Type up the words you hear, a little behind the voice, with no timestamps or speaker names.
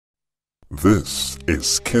This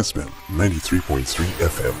is Kessben 93.3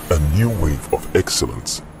 FM, a new wave of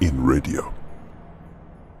excellence in radio.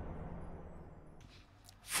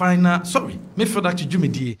 Final, sorry, me for that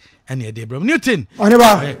Jumidi and your Debra Newton.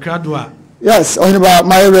 Oneba, yes, Oneba,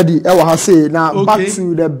 my ready. I say now back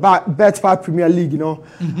to the betPawa Premier League. You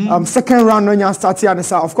know, second round when you start here,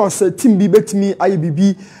 of course, team B bet me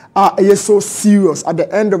IBB. Is so serious at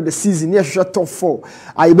the end of the season. Yes, top four.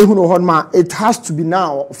 It has to be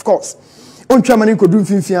now, of course. On Germany could do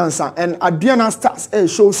fianza and Aduana starts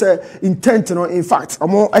shows intent, in fact,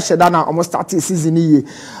 almost starting season here.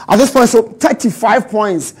 At this point, so 35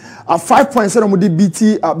 points, 5 points on the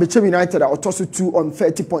BT between United or toss 2 on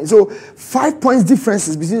 30 points. So 5 points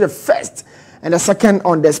differences between the first and the second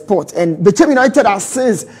on the spot. And between United has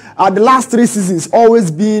since the last 3 seasons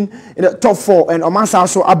always been in the top 4 and Omasa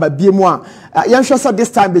also Abba BMwa. Yansha this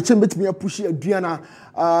time between me pushing Aduana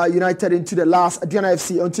United into the last Aduana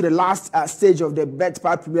FC onto the last stage of the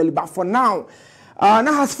betPawa Premier League. But for now,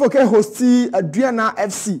 now has spoken hosting Aduana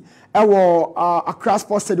FC. Accra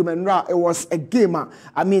Sports Stadium and it was a game.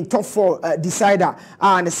 Top 4 decider.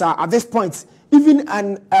 And at this point, even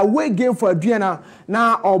an away game for Aduana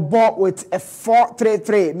now or bought with a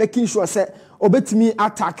 4-3-3, making sure say obetimi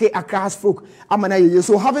attack Accra folk.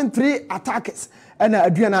 So having 3 attackers and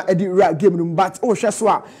Aduana Eddie game, but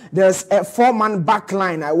there's a 4-man back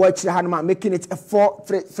line. I watch the Hanma making it a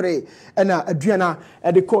 4-3-3 and Aduana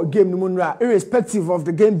at the court game irrespective of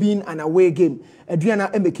the game being an away game.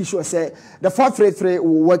 Aduana and making sure say the 4-3-3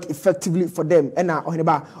 will work effectively for them and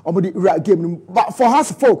game. But for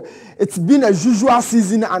us folk, it's been a usual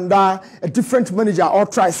season under a different manager or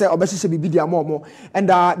try say and they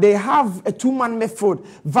have a 2-man midfield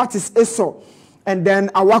that is Eso. And then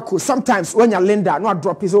Awako, sometimes when you're Linda, no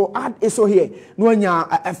drop is so add Eso here, no when you're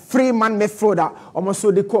a 3-man midfielder, almost so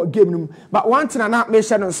they call game. But one thing I not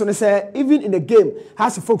mention on so say even in the game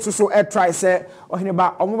has to folks also try say or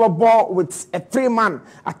about ball with a 3-man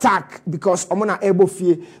attack because I'm not able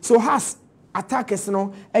to so has attackers in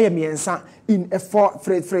a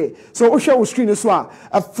 4-3-3. So we show screen as well.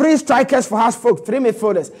 3 strikers for us folk, 3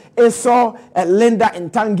 midfielders. Eso, Linda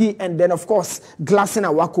and Tangi, and then of course Glass and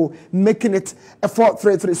Awako making it a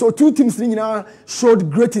 4-3-3. So 2 teams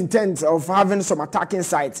showed great intent of having some attacking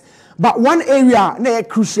sides. But one area na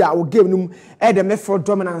crucial will give them the midfield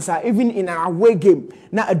dominance even in an away game.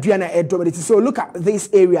 Na Aduana dominated. So look at this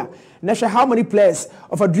area. Now how many players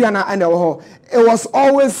of Aduana and it was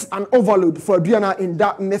always an overload for Aduana in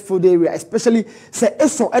that midfield area, especially say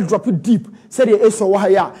Eso drop it deep. Say the Eso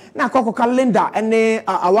wahaya. Na Kokoka Linda and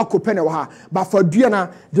Awako Pene waha. But for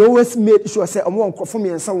Aduana, they always made sure say omo nkrofo me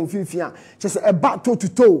and some fifia. Just a back toe to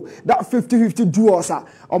toe. That 50-50 duo sa.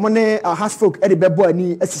 Omone has folk Eddie Bebo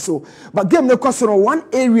ani esiso. But game no question one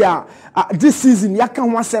area this season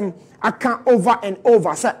yakan wasem aka over and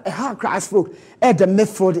over. So a hard crash folk at the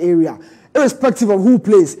midfield area. Irrespective of who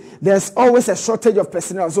plays, there's always a shortage of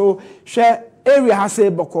personnel. So share area has a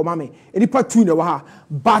boko mame. Any part 2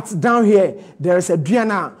 but down here there is a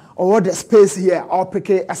Aduana or the space here or pick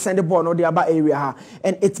a send ball or the other area.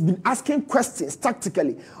 And it's been asking questions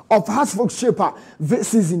tactically of how folks shape this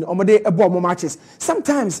season or more matches.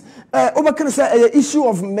 Sometimes over can say an issue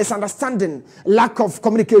of misunderstanding, lack of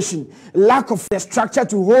communication, lack of the structure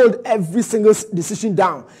to hold every single decision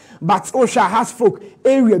down. But Osha has folk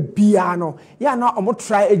area piano. Yeah, now I'm gonna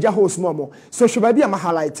try a host momo. So should I be a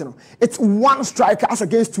highlight? It's 1 striker as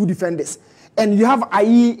against 2 defenders. And you have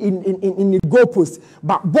IE in the goalpost,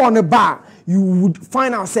 but born bar, you would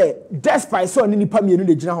find out say, despite so many pamier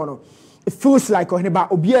the general. It feels like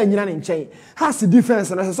Obia and chain has the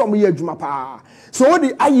difference and some year Jumapa. So what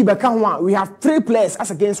the IE become one, we have 3 players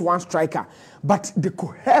as against 1 striker, but the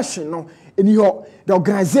cohesion in the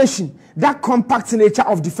organization, that compact nature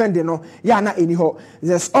of defending,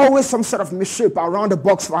 there's always some sort of misshape around the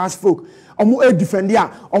box for us folk. Or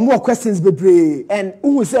more questions be brave. And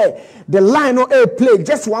who say the line of A play,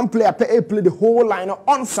 just 1 player play the whole line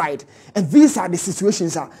onside. And these are the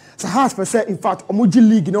situations. So has per se, in fact, Omuji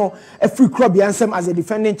League, a free crop answer as a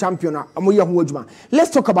defending champion. Let's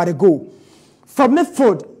talk about the goal. From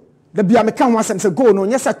midfield, the Biamekan was a goal, no,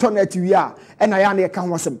 yes, I turn it to ya, and I can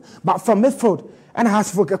was him. But from midfield, and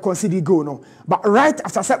has for a consider goal, no. But right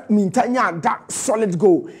after that solid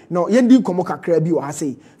goal, no, Yendi Komoka Krebi, I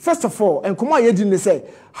say. First of all, and Koma Yedin say,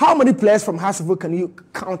 how many players from Hasselhoff can you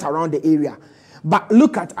count around the area? But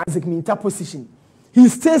look at Isaac Minta position. He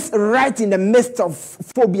stays right in the midst of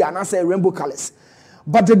phobia and I say rainbow colors.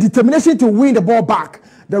 But the determination to win the ball back,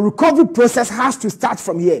 the recovery process has to start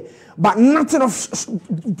from here. But nothing of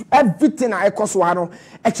everything I cause one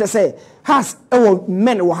actually say has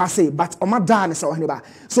men will have say, but Omadan is our.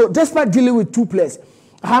 So despite dealing with two players,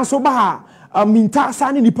 Hansoba Minta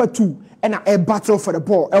Sani Nipa 2 and a battle for the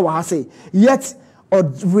ball, I say, yet or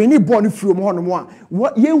really born from one.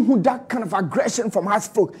 What you that kind of aggression from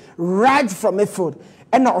Hasfolk right from midfield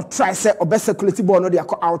and not try say or best quality ball no they are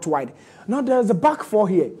out wide. Now there's a back four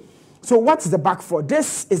here. So what's the back four?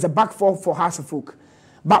 This is the back four for Hasfolk.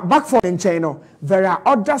 But back four in China, there are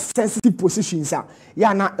other sensitive positions.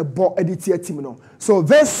 Yeah, not a ball editor team. No. So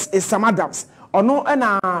this is Sam Adams. Or no, and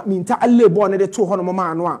I mean, I label on the 200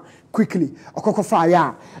 man quickly. Or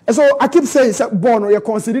fire. So I keep saying, born or you're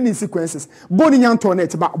considering in sequences. Born in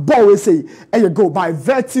Antoinette, but ball will say, and you go by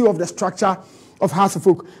virtue of the structure of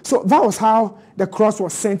Hasfolk. So that was how the cross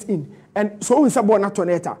was sent in. And so we said, born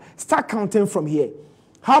Antoinette, start counting from here.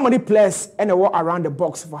 How many players and around the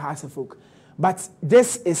box for Hasfolk? But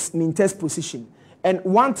this is Minte's position. And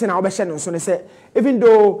one thing I'll be sharing on Sunday say, even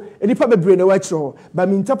though any probably brain away but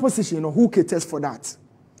Minte's position, who caters for that?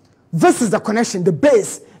 This is the connection, the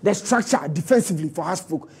base, the structure defensively for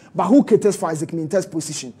Hasfolk, but who caters for Isaac Minte's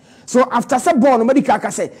position? So after some ball, nobody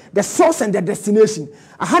can say the source and the destination.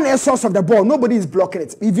 A hand source of the ball, nobody is blocking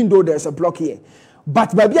it, even though there's a block here.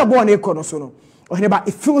 But by a ball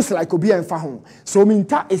it feels like Obi and Fahon. So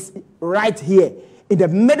Minta is right here in the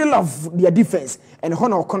middle of their defense and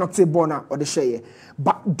Honor connected Bona or the Shea.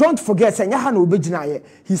 But don't forget,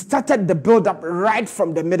 he started the build up right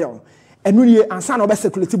from the middle. And when you answer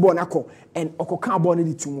Bonako and Okokan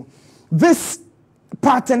Bonity. This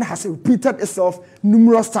pattern has repeated itself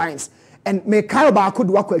numerous times. And Mekaiba could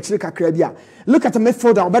work with Chika Krabia. Look at the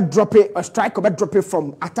midfielder, or drop it, or strike, or drop it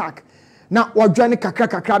from attack. Now, we're joining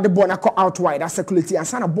Kakra, the ball out wide, that's security, and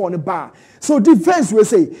Sana ball on the bar. So, defense will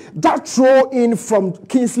say that throw in from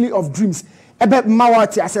Kingsley of Dreams. About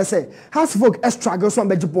Mawati, as I say, Hasfolk struggles on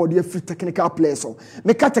the body free technical players. So,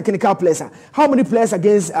 make a technical players. How many players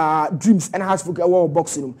against Dreams and Hasfolk are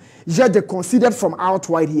boxing? Yet they considered from out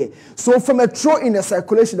wide here. So, from a throw in the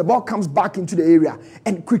circulation, the ball comes back into the area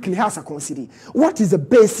and quickly has a consider. What is the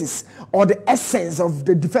basis or the essence of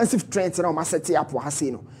the defensive strength in our Maseti Apo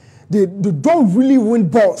Hasino? They don't really win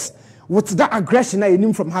balls with that aggression I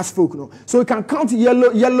need from Hasfolk. No? So we can count yellow,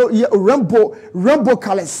 rainbow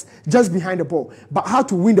colors just behind the ball. But how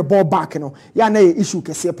to win the ball back, yeah, no issue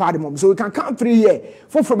can see part of them. So we can count 3 here.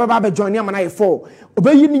 4 from Baba join him and I 4.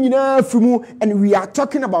 And we are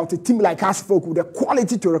talking about a team like Hasfolk with the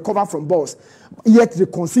quality to recover from balls. Yet they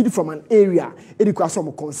concede from an area.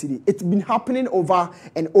 It's been happening over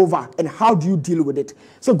and over. And how do you deal with it?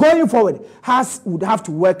 So going forward, Has would have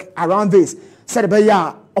to work around this. Said,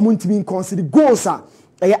 yeah, consider goals are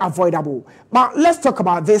avoidable. But let's talk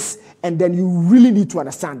about this, and then you really need to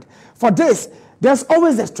understand. For this, there's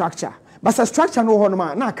always a structure. But the structure no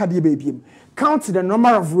honor na baby. Count the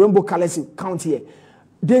number of rainbow colors you count here.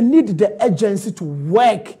 They need the agency to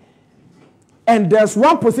work. And there's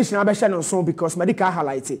one position I'll be sharing on some because medical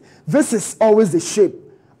highlighted. This is always the shape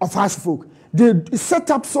of Hasfolk. They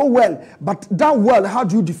set up so well, but that well, how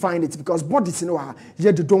do you define it? Because bodies,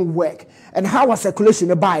 yet they don't work. And how a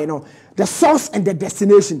circulation by, the source and the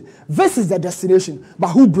destination. This is the destination, but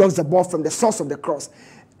who blocks the ball from the source of the cross?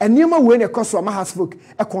 And Nima when a cross from Hasfolk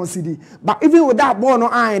a concede. But even with that ball no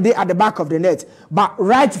iron, they at the back of the net. But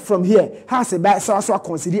right from here, has a bad so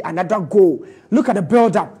concede another goal. Look at the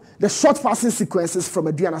build up, the short passing sequences from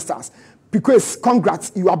Aduana Stars. Because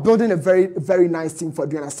congrats, you are building a very, very nice team for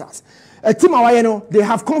Aduana Stars. A team, they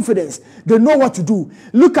have confidence. They know what to do.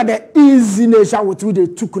 Look at the easy nature with which they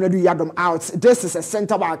took Kunadu Yadom out. This is a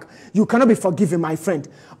center back. You cannot be forgiven, my friend.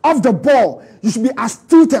 Off the ball, you should be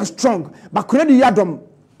astute and strong. But Kunadu Yadom,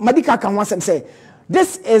 Madika can once say,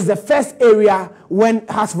 this is the first area when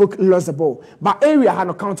Hasfolk lost the ball. But area had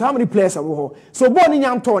no count how many players are there. So ball in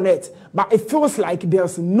Antoinette, but it feels like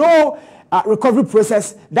there's no recovery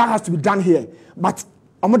process that has to be done here. But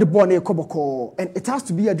I'm the ball near Koboko, and it has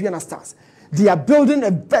to be Aduana Stars. They are building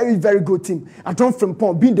a very, very good team. Adon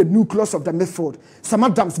Frimpong being the nucleus of the midfield. Sam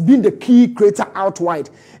Adams being the key creator out wide.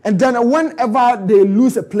 And then whenever they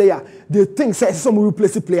lose a player, they think someone will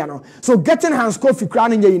replace the player now. So getting hands Kofi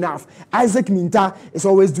crowning enough. Isaac Minta is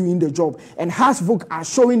always doing the job. And Hasfolk are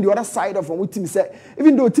showing the other side of what team said.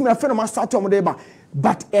 Even though team are friend of my start on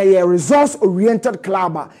but a results-oriented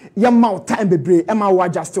club, Yamau time be Emma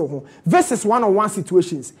Waja still home. This is one-on-one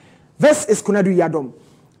situations. This is Kunadu Yadom.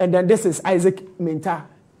 And then this is Isaac Minta,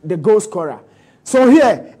 the goal scorer. So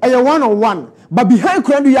here, a one-on-one. But behind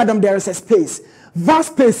Kunadu Yadom, there is a space.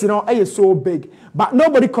 vast space, is so big, but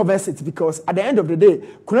nobody covers it because at the end of the day,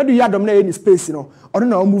 couldn't do dominate any space, or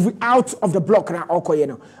no moving out of the block now,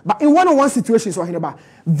 but in one-on-one situations, you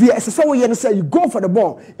go for the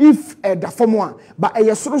ball if the form one, but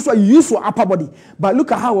you use your upper body. But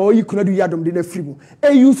look at how you couldn't do Yadom in the free.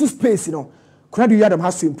 A use space, couldn't do Yadom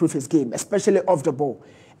has to improve his game, especially off the ball.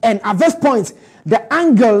 And at this point, the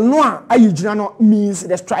angle means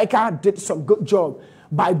the striker did some good job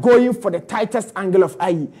by going for the tightest angle of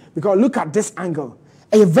IE. Because look at this angle.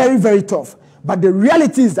 It's very, very tough. But the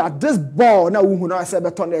reality is that this ball,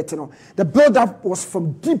 the build-up was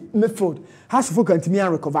from deep midfield. Has to focus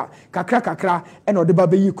and recover. Kakra, and the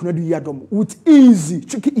baby you couldn't do Yadom with easy,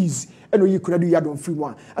 tricky easy. And you couldn't do Yadom free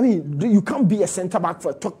one. I mean, you can't be a centre back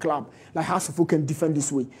for a top club like Hasselhoff can defend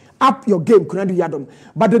this way. Up your game, couldn't do Yadom.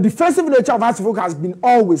 But the defensive nature of Hasselhoff has been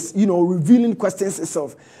always, revealing questions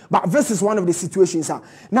itself. But this is one of the situations.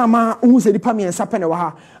 Now,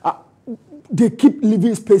 they keep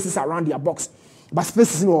leaving spaces around their box. But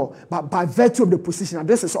spaces, but by virtue of the position, and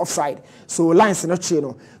this is offside. So lines are not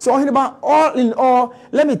changing. So all in all,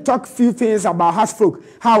 let me talk a few things about Hasselhoff,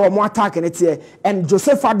 how I'm attacking it here. And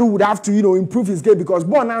Joseph Adu would have to, improve his game because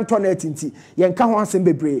ball now turn it into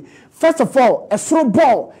First of all, a throw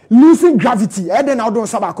ball losing gravity. And then I don't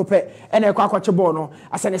sabakope and a kwakwache ball no.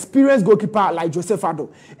 As an experienced goalkeeper like Joseph Adu,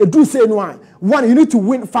 it do say one, you need to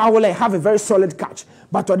win foul and have a very solid catch.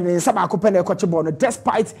 But on the sabakope and a kwache ball,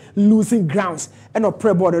 despite losing grounds and a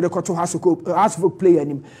pre ball, the kwache Hasselhoff player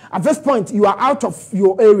him. At this point, you are out of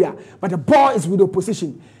your area, but the ball is with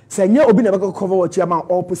opposition. Say you obi never go cover what your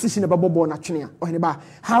or position about ball na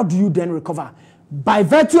how do you then recover? By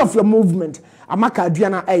virtue of your movement, Amaka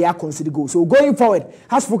Aduana Eya consider goal. So going forward,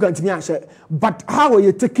 has spoken to me, but how are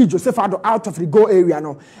you taking Joseph Ado out of the goal area?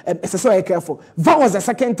 No, it's so careful. That was the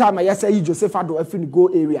second time I say Joseph Ado in the goal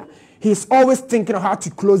area. He's always thinking of how to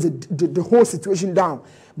close the whole situation down.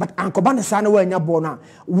 But Ankobane Sanoa and Yabona,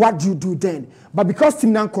 what do you do then? But because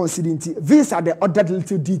Tim Nan conceding, these are the other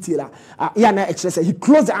little detail. He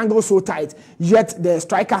closed the angle so tight, yet the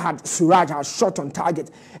striker had Suraj had shot on target.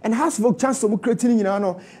 And has no chance to creating,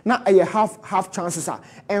 now a half chances are.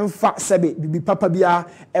 And fact, Sebe, betPawa Bia,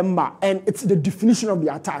 Emma, and it's the definition of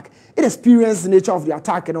the attack. It experiences the nature of the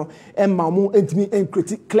attack, and Mamu and me and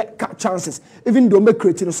critic chances. Even though me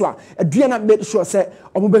creating as well. Aduana made sure say,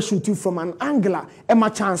 Omube shooting from an angular, Emma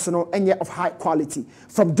chance, and yet of high quality.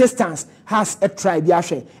 From distance, has a tribe,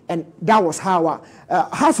 and that was how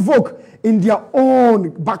Hasselhoff in their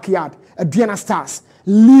own backyard, Aduana Stars,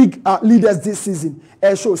 league leaders this season.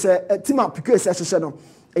 Shows a team up because a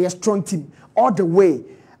strong team all the way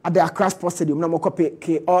at the Accra Sports Stadium. Now,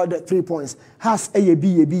 all the 3 points has a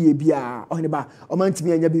B or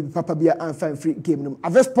Omantimi and betPawa Bia and fan free game.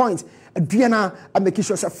 At this point, Aduana are making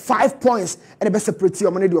sure 5 points and the best separate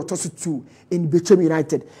on the Otosu 2 in betPawa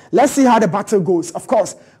United. Let's see how the battle goes. Of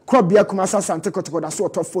course, Krobia Kumasa Sante Kotoko, that's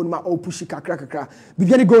what top phone ma o pushy kakra.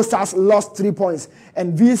 Beginning Gold Stars lost 3 points,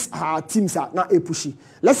 and these teams are not a pushy.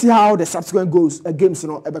 Let's see how the subsequent games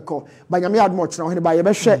ebeko. But Yami had much now by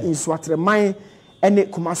a share in Swatre mine and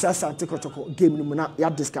Kumasa Sante Kotoko game numuna you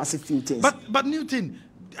have discussed a few things. But Newton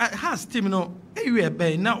has team area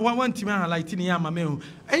ben now one team like in Yamameo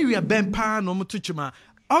area ben pa no mutuchuma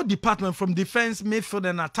all department from defense midfield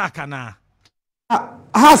and attacker na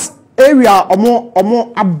has area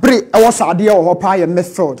omo abre e was ade e ho pa ye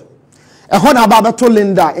midfield e ho na ba beto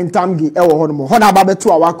Linda in Tamgi e wo ho no ho na ba beto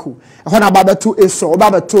Awaku e ho na ba beto Eso ba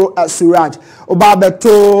beto Suraj o ba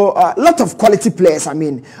beto lot of quality players. I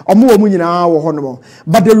mean omo nyina wo ho no,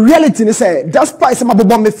 but the reality is say despite some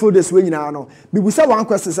abobon midfielders we nyina no we say one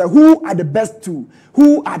question say who are the best two,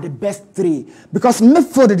 who are the best three, because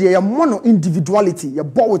midfield there you mono individuality, you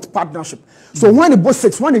ball with partnership. So when the boss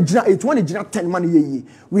 6, when the Gina 8, when the Gina 10 money,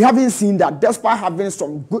 we haven't seen that despite having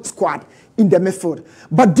some good squad in the midfield.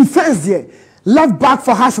 But defense there, left back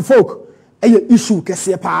for Hasselhoff, a issue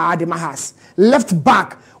Kessben de Mahas. Left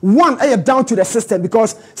back, one down to the system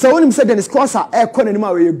because so when him said then his course are air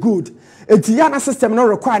anymore good. It's Yana system no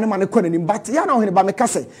require no man economy, but Yana on about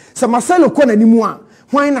Mekase. So Marcelo anymore.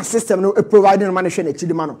 Why na system no providing management e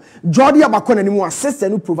chidi mano Jordi abakon anymore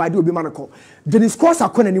system no provide obi manako the discourse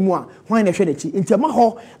akon anymore why na hwe na chi nti ma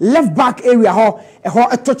ho left back area ho e ho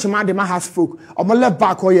touch man de ma has folk omo left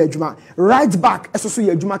back ho ye adwuma right back eso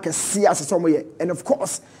ye adwuma kese aseso mo ye, and of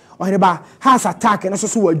course oheneba has attack and also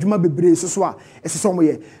adwuma bebre so a aseso mo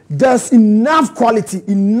ye. There's enough quality,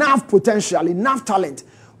 enough potential, enough talent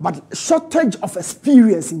but shortage of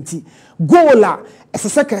experience in tea. Goal as a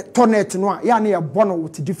second tornet no ya na ye bono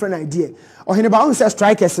with different idea. Oheneba on say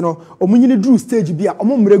strikers no omunyini drew stage bia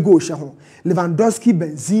omomre go hwe ho. Lewandowski,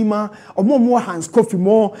 Benzema, more Hans Kofi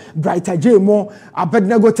more, Brighter J more,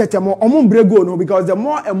 Abednego Tete more, omomre go no because the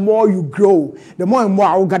more and more you grow, the more and more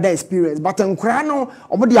I will gather experience. But in Krano,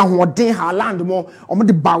 omodi ahoden ha land more,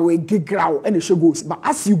 omodi bawe gigraw and the show goes. But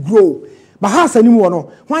as you grow, but has anyone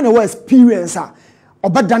no, when you experience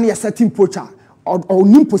obedani a certain poacher or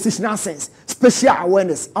new positional sense, special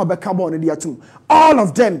awareness, Albecabo and the atom. All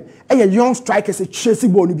of them, a young strikers, a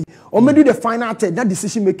chasing ball, or maybe the final third, that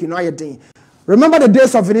decision making. Remember the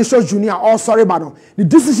days of Vinicius Junior, all sorry, but the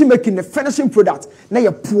decision making, the finishing product, now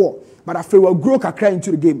you're poor, but I feel will grow cry into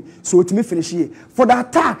the game. So to me, finish here. For the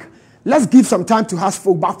attack, let's give some time to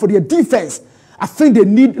Hasford, but for their defense, I think they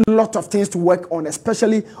need a lot of things to work on,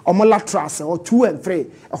 especially on laterals or 2 and 3.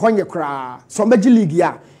 When you cry, somebody league,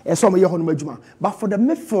 yeah. But for the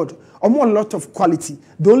midfield, a lot of quality.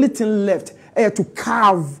 The only thing left is to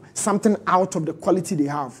carve something out of the quality they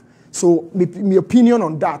have. So, my opinion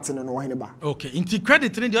on that. Okay. Into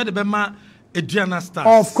credit, the other Bema Aduana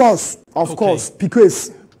stars. Of course,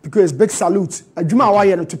 because big salute.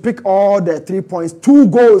 Aduana to pick all the 3 points, 2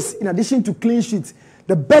 goals in addition to clean sheets.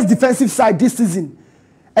 The best defensive side this season.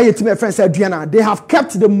 My friend said Aduana, they have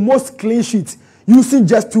kept the most clean sheets using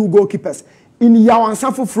just 2 goalkeepers. In Yawan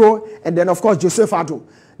Sanfofro and then of course Joseph Ado,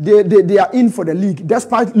 they are in for the league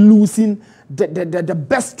despite losing the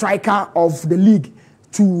best striker of the league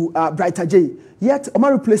to Brighter J. Yet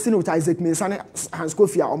Omar replacing with Isaac Mensane Hans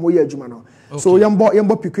Kofi Omoye Jumano. So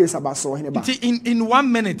yambo pique about so in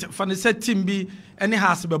 1 minute for the set team be any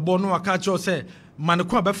has be bono akacho say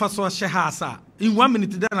manako befa so she hasa in 1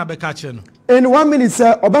 minute then abekache no. In 1 minute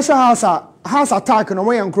sir obesha house attack no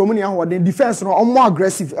moyan kromuni ahwo the defense no more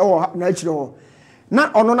aggressive na achiro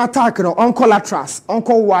na on attack no on laterals on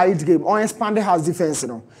wide game on expanded house defense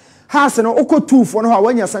no house no oko 2 for no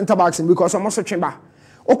when your center backs because almost twemba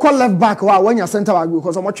oko left back when your center back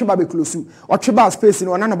because almost twemba be close or twemba space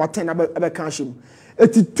no na number 10 be kanshim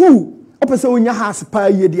 82 opese onya house pa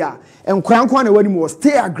ye dia enkwan na wani mo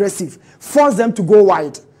stay aggressive force them to go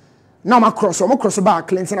wide. Now my cross back,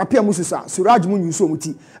 Clinton appear Mususa, Suraj Munuso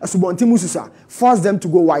Muti, a Subonti Mususa, force them to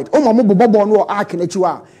go wide. Oh, my bobo no arc in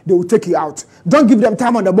they will take you out. Don't give them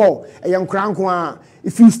time on the ball. A young crank.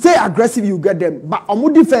 If you stay aggressive, you get them. But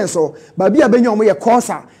on defense, but be a benyon a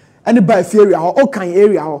corsa, and by area or kind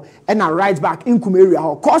area, and a right back income area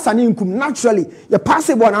or course and income naturally. You pass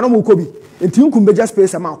it one and Kobe, and Tinkum be just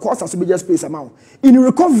space amount, course has to be just space amount. In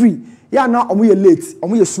recovery, yeah, now we are late,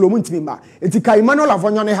 we are slow to me. It's Kai Emmanuel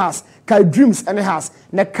Avonyane has, Kai Dreams and has,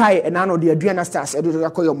 ne Kai and Ano the Aduana Stars,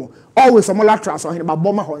 always a laterals or him about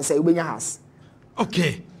bomber horn say when you has.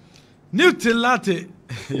 Okay. Newton Lartey.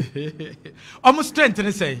 Almost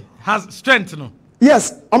strength, say, has strength, no?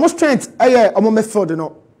 Yes, almost strength, almost method,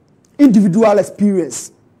 no. Individual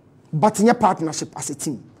experience, but in your partnership as a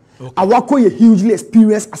team. Okay. Awako is hugely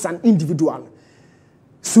experienced as an individual.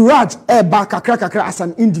 Suraj back as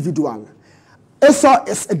an individual. Esau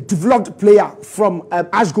is a developed player from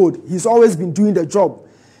Ashgold. He's always been doing the job.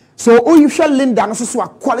 So you shall Linda also a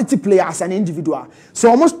quality player as an individual.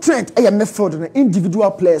 So almost Trent a method on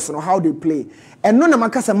individual players and how they play. And no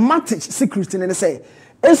namakasa a match secret and they say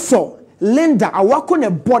Esau Linda awako ne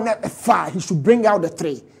bonnet far he should bring out the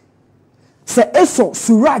 3. Say Esau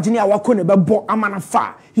Suraj ni awako ne bo amana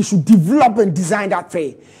far he should develop and design that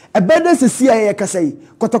 3. A better CIA can say,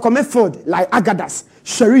 Kotoko method like Agadas,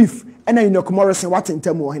 Sharif, and then Morrison, what in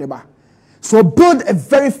Temo. So build a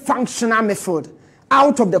very functional method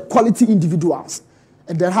out of the quality individuals,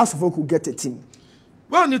 and then House of Folk will get a team.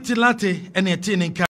 Well, Newton Lartey and a team in